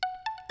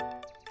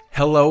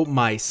Hello,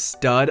 my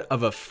stud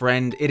of a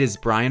friend. It is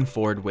Brian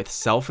Ford with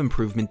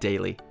Self-Improvement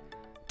Daily.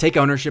 Take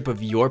ownership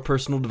of your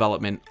personal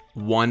development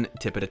one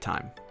tip at a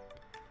time.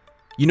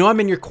 You know I'm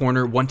in your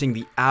corner wanting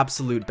the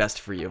absolute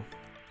best for you.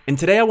 And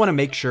today I want to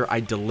make sure I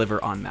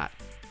deliver on that.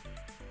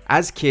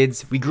 As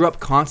kids, we grew up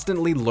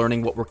constantly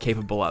learning what we're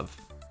capable of,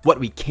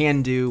 what we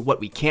can do, what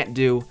we can't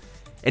do,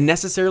 and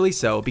necessarily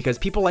so because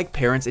people like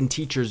parents and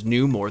teachers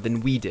knew more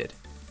than we did.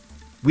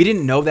 We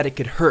didn't know that it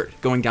could hurt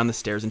going down the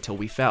stairs until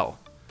we fell,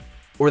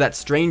 or that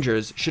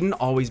strangers shouldn't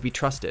always be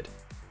trusted.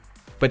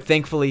 But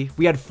thankfully,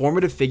 we had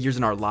formative figures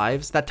in our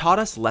lives that taught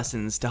us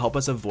lessons to help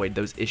us avoid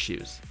those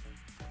issues.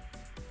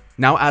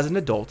 Now, as an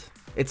adult,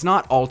 it's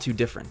not all too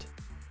different.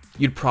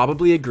 You'd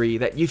probably agree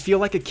that you feel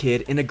like a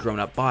kid in a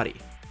grown-up body.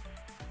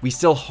 We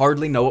still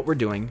hardly know what we're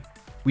doing.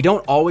 We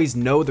don't always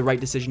know the right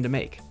decision to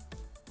make.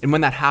 And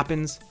when that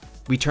happens,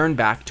 we turn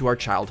back to our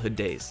childhood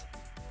days.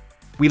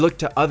 We look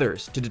to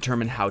others to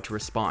determine how to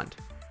respond.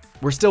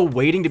 We're still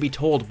waiting to be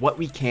told what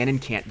we can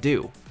and can't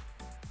do,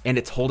 and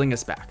it's holding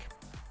us back.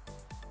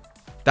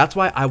 That's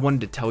why I wanted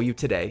to tell you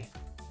today,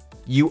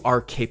 you are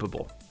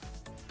capable.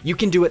 You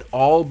can do it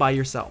all by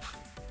yourself.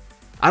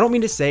 I don't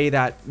mean to say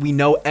that we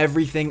know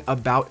everything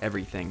about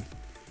everything,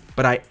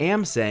 but I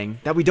am saying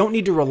that we don't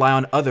need to rely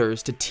on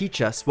others to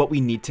teach us what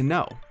we need to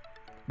know.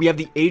 We have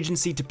the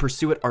agency to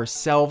pursue it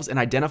ourselves and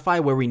identify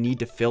where we need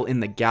to fill in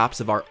the gaps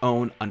of our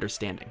own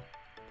understanding.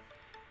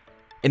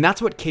 And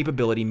that's what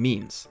capability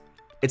means.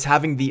 It's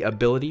having the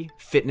ability,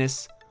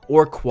 fitness,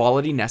 or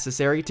quality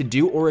necessary to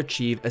do or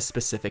achieve a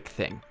specific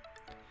thing.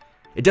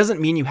 It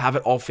doesn't mean you have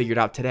it all figured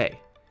out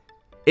today.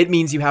 It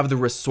means you have the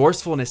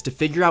resourcefulness to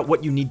figure out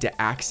what you need to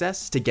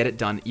access to get it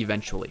done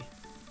eventually.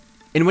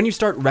 And when you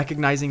start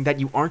recognizing that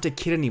you aren't a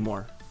kid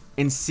anymore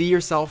and see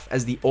yourself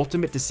as the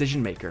ultimate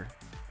decision maker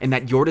and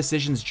that your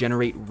decisions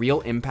generate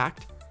real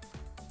impact,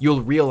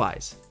 you'll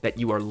realize that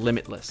you are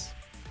limitless.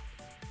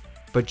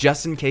 But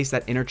just in case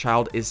that inner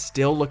child is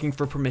still looking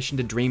for permission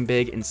to dream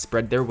big and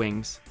spread their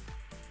wings,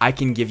 I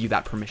can give you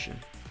that permission.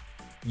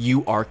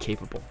 You are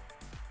capable.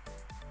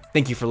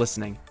 Thank you for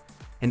listening,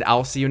 and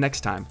I'll see you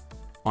next time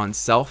on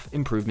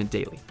Self-Improvement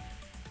Daily.